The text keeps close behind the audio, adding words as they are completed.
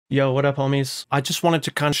Yo, what up, homies? I just wanted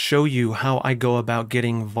to kind of show you how I go about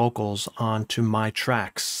getting vocals onto my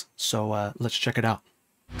tracks. So let's check it out.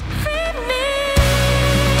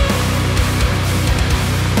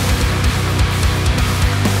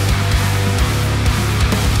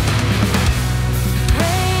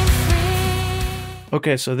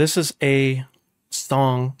 Okay, so this is a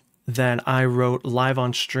song that I wrote live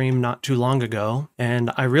on stream not too long ago,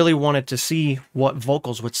 and I really wanted to see what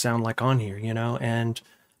vocals would sound like on here, and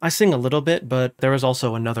I sing a little bit, but there was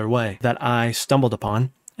also another way that I stumbled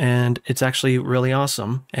upon, and it's actually really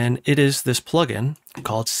awesome, and it is this plugin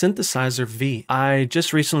called Synthesizer V. I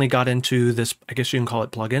just recently got into this, I guess you can call it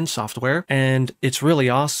plugin software, and it's really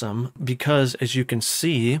awesome because, as you can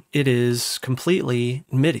see, it is completely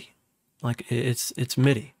MIDI. Like it's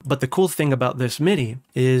MIDI. But the cool thing about this MIDI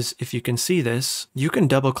is, if you can see this, you can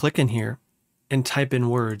double click in here and type in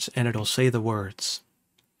words and it'll say the words.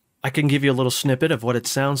 I can give you a little snippet of what it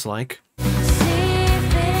sounds like.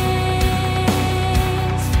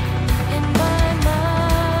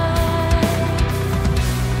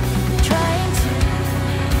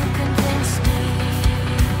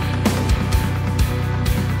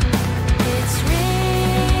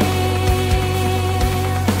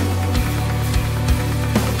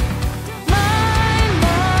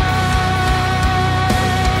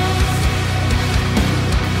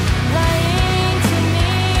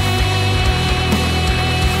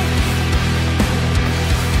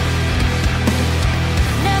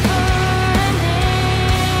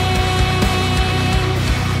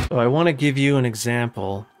 So I want to give you an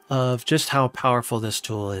example of just how powerful this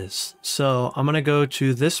tool is. So I'm going to go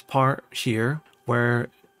to this part here where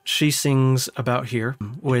she sings about here,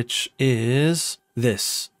 which is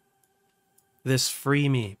this free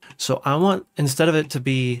me. So I want, instead of it to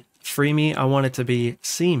be free me, I want it to be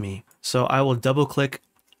see me. So I will double click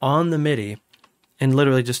on the MIDI and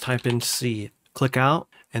literally just type in C, click out,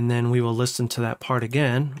 and then we will listen to that part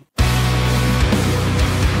again.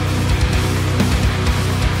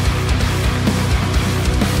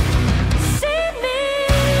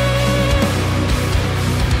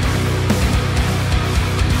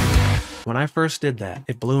 When I first did that,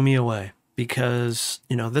 it blew me away because,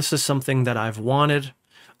 this is something that I've wanted.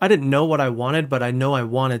 I didn't know what I wanted, but I know I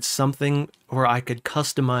wanted something where I could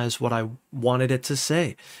customize what I wanted it to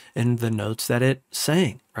say and the notes that it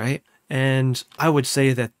sang, right? And I would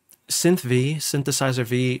say that Synthesizer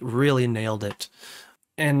V really nailed it.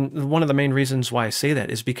 And one of the main reasons why I say that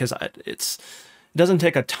is because it doesn't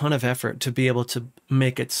take a ton of effort to be able to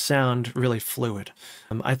make it sound really fluid.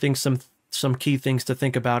 I think some key things to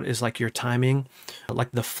think about is like your timing, like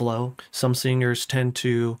the flow. Some singers tend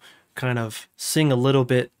to kind of sing a little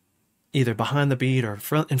bit either behind the beat or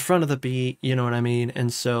in front of the beat, you know what I mean?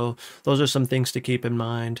 And so those are some things to keep in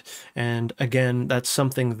mind. And again, that's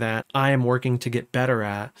something that I am working to get better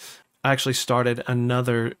at. I actually started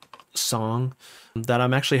another song that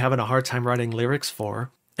I'm actually having a hard time writing lyrics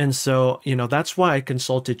for. And so, that's why I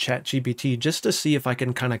consulted ChatGPT just to see if I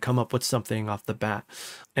can kind of come up with something off the bat.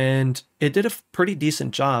 And it did a pretty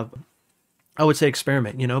decent job. I would say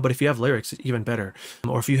experiment, but if you have lyrics, even better.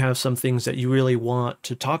 Or if you have some things that you really want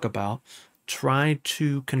to talk about, try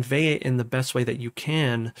to convey it in the best way that you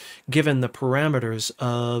can, given the parameters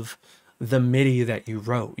of the MIDI that you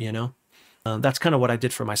wrote, That's kind of what I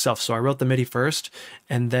did for myself. So I wrote the MIDI first,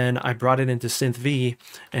 and then I brought it into Synth V,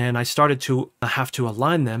 and I started to have to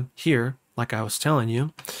align them here, like I was telling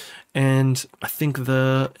you. And I think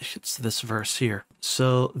it's this verse here.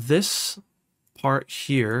 So this part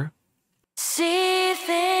here. See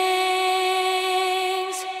things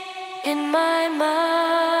in my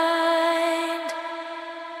mind,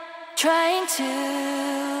 trying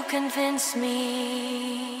to convince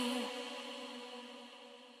me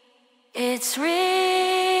it's real.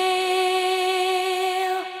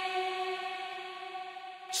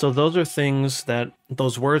 So those are things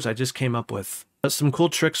those words I just came up with. Some cool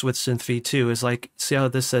tricks with Synth V too is like, see how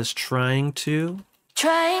this says trying to?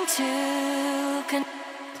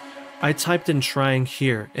 I typed in trying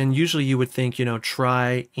here, and usually you would think,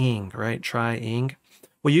 trying, right? Trying.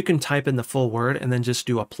 Well, you can type in the full word and then just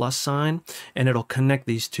do a plus sign, and it'll connect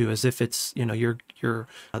these two as if it's,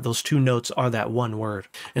 those two notes are that one word.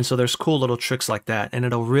 And so there's cool little tricks like that, and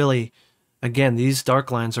it'll really, again, these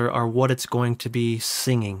dark lines are what it's going to be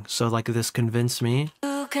singing. So like this, convince me.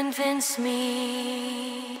 Convince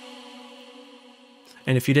me.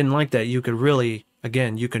 And if you didn't like that, you could really,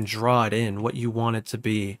 again, you can draw it in what you want it to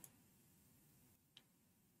be.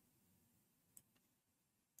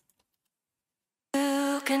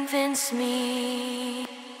 Convince me.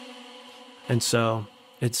 And so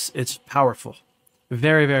it's powerful.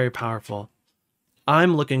 Very, very powerful.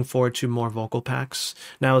 I'm looking forward to more vocal packs.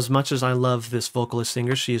 Now, as much as I love this vocalist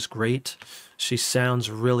singer, she is great. She sounds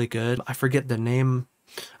really good. I forget the name.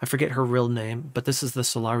 I forget her real name, but this is the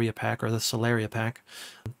Solaria pack, or the Solaria pack.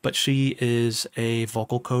 But she is a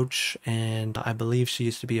vocal coach, and I believe she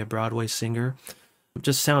used to be a Broadway singer. It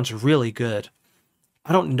just sounds really good.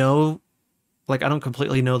 I don't know, like, I don't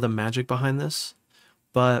completely know the magic behind this,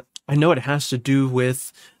 but I know it has to do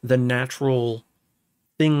with the natural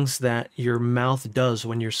things that your mouth does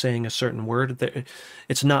when you're saying a certain word.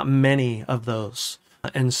 It's not many of those.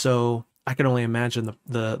 And so I can only imagine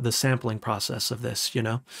the sampling process of this, you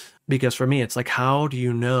know, because for me, it's like, how do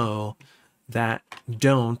you know that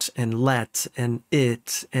don't and let and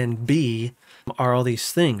it and be are all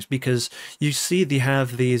these things? Because you see, they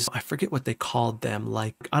have these, I forget what they called them.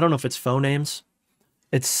 Like, I don't know if it's phonemes.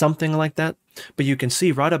 It's something like that. But you can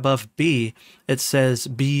see right above B, it says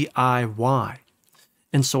B-I-Y.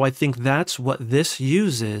 And so I think that's what this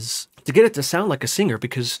uses to get it to sound like a singer,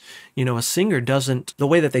 because, you know, a singer doesn't, the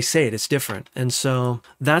way that they say it, it's different. And so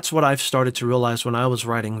that's what I've started to realize when I was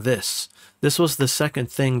writing this. This was the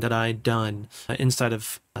second thing that I'd done inside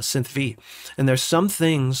of Synth V. And there's some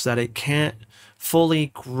things that it can't fully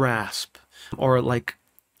grasp or like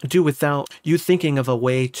do without you thinking of a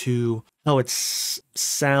way to how it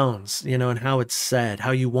sounds, you know, and how it's said,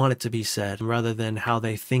 how you want it to be said, rather than how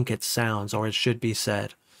they think it sounds or it should be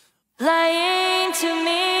said. Lying to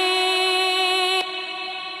me.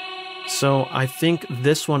 So I think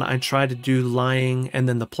this one I tried to do lying and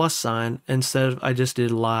then the plus sign instead of I just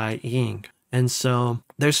did lying. And so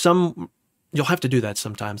there's some, you'll have to do that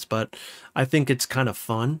sometimes, but I think it's kind of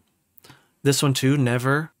fun. This one too,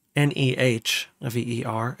 never,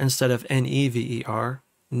 N-E-H-V-E-R instead of N-E-V-E-R.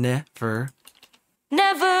 Never.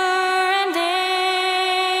 Never ending.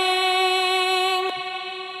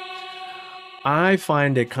 I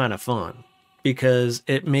find it kind of fun because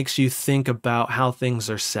it makes you think about how things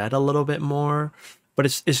are said a little bit more. But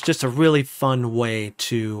it's just a really fun way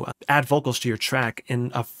to add vocals to your track in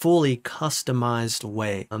a fully customized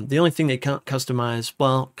way. The only thing they can't customize,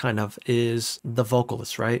 well, kind of, is the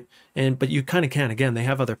vocalist, right? But you kind of can. Again, they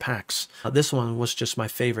have other packs. This one was just my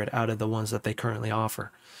favorite out of the ones that they currently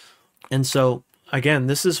offer. And so, again,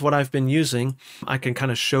 this is what I've been using. I can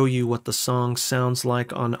kind of show you what the song sounds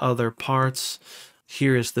like on other parts.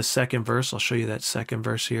 Here is the second verse. I'll show you that second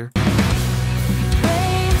verse here.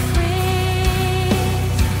 Rain freeze.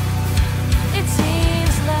 It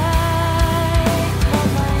seems like my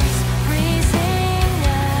mind's freezing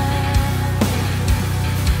now,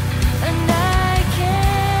 and I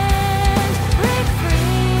can't break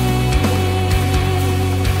free.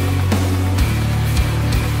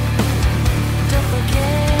 Don't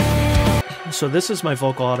forget. So this is my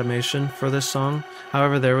vocal automation for this song.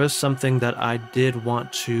 However, there was something that I did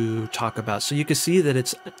want to talk about. So you can see that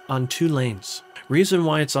it's on 2 lanes. Reason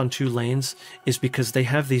why it's on 2 lanes is because they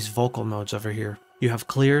have these vocal modes over here. You have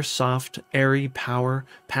clear, soft, airy, power,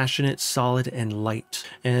 passionate, solid, and light.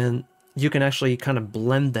 And you can actually kind of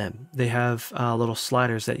blend them. They have little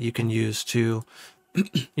sliders that you can use to,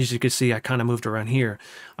 as you can see, I kind of moved around here.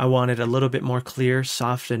 I wanted a little bit more clear,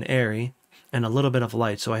 soft, and airy, and a little bit of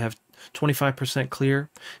light. So I have 25% clear,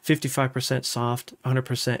 55% soft,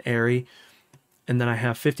 100% airy, and then I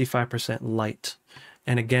have 55% light.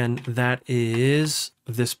 And again, that is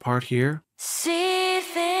this part here. See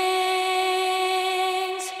things.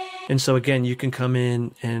 And so again, you can come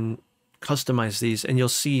in and customize these, and you'll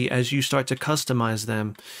see as you start to customize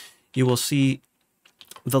them, you will see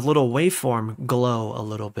the little waveform glow a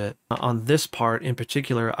little bit. On this part in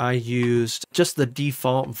particular, I used just the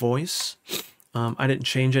default voice. I didn't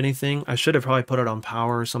change anything. I should have probably put it on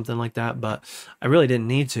power or something like that, but I really didn't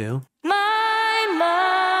need to. My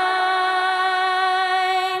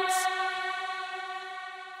mind's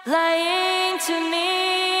lying to me.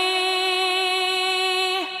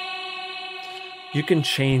 You can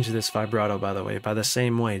change this vibrato, by the way, by the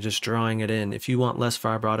same way, just drawing it in. If you want less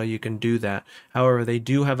vibrato, you can do that. However, they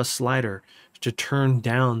do have a slider to turn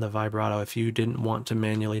down the vibrato if you didn't want to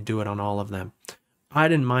manually do it on all of them. I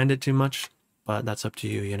didn't mind it too much, but that's up to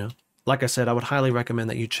you, you know? Like I said, I would highly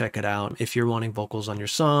recommend that you check it out if you're wanting vocals on your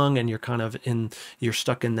song and you're kind of you're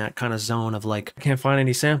stuck in that kind of zone of like, I can't find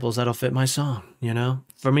any samples that'll fit my song, you know?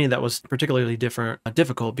 For me, that was particularly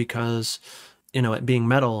difficult because, you know, it being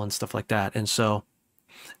metal and stuff like that. And so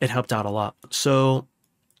it helped out a lot. So,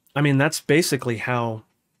 I mean, that's basically how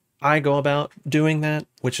I go about doing that,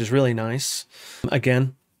 which is really nice.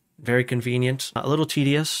 Again, very convenient, a little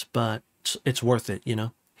tedious, but it's worth it, you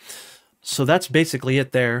know? So that's basically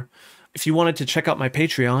it there. If you wanted to check out my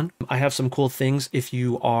Patreon, I have some cool things if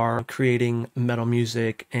you are creating metal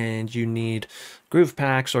music and you need groove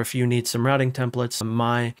packs, or if you need some routing templates.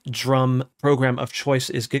 My drum program of choice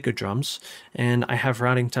is GigaDrums, and I have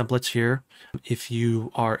routing templates here if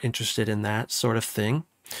you are interested in that sort of thing.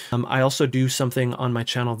 I also do something on my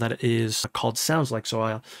channel that is called Sounds Like.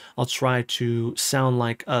 So I'll try to sound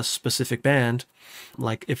like a specific band,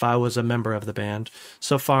 like if I was a member of the band.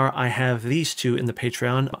 So far, I have these two in the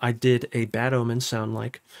Patreon. I did a Bad Omen sound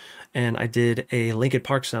like, and I did a Linkin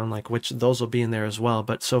Park sound like, which those will be in there as well.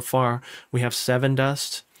 But so far, we have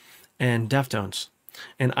Sevendust and Deftones.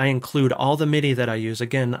 And I include all the MIDI that I use.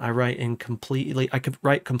 Again, I could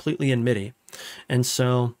write completely in MIDI. And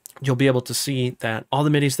so you'll be able to see that all the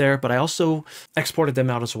MIDI's there, but I also exported them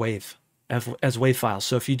out as WAV files.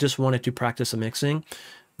 So if you just wanted to practice a mixing,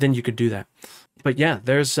 then you could do that. But yeah,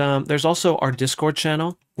 there's also our Discord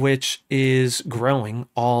channel, which is growing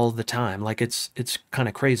all the time. Like it's kind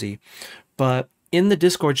of crazy. But in the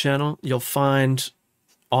Discord channel, you'll find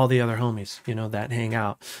all the other homies, that hang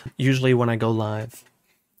out. Usually when I go live,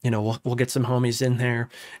 we'll get some homies in there,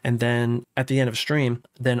 and then at the end of stream,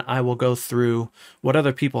 then I will go through what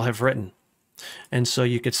other people have written. And so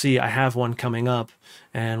you could see I have one coming up,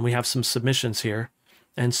 and we have some submissions here.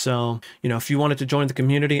 And so, if you wanted to join the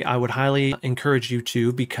community, I would highly encourage you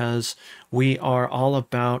to, because we are all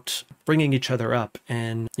about bringing each other up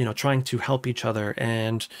and, trying to help each other.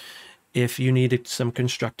 And if you needed some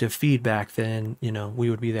constructive feedback, then, we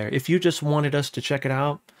would be there. If you just wanted us to check it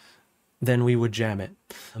out, then we would jam it.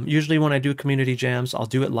 Usually when I do community jams, I'll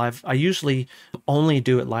do it live. I usually only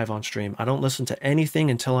do it live on stream. I don't listen to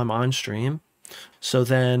anything until I'm on stream. So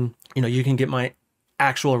then, you can get my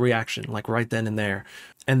actual reaction, like right then and there.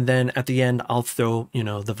 And then at the end, I'll throw, the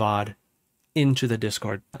VOD into the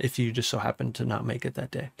Discord if you just so happen to not make it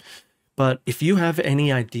that day. But if you have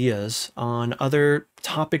any ideas on other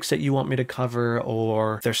topics that you want me to cover,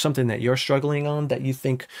 or there's something that you're struggling on that you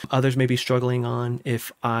think others may be struggling on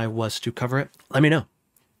if I was to cover it, let me know.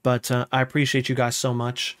 But I appreciate you guys so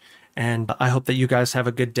much, and I hope that you guys have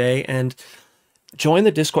a good day. And join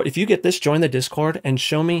the Discord. If you get this, join the Discord and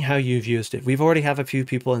show me how you've used it. We've already have a few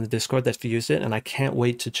people in the Discord that's used it, and I can't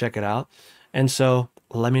wait to check it out. And so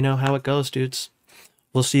let me know how it goes, dudes.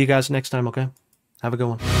 We'll see you guys next time, okay? Have a good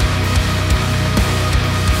one.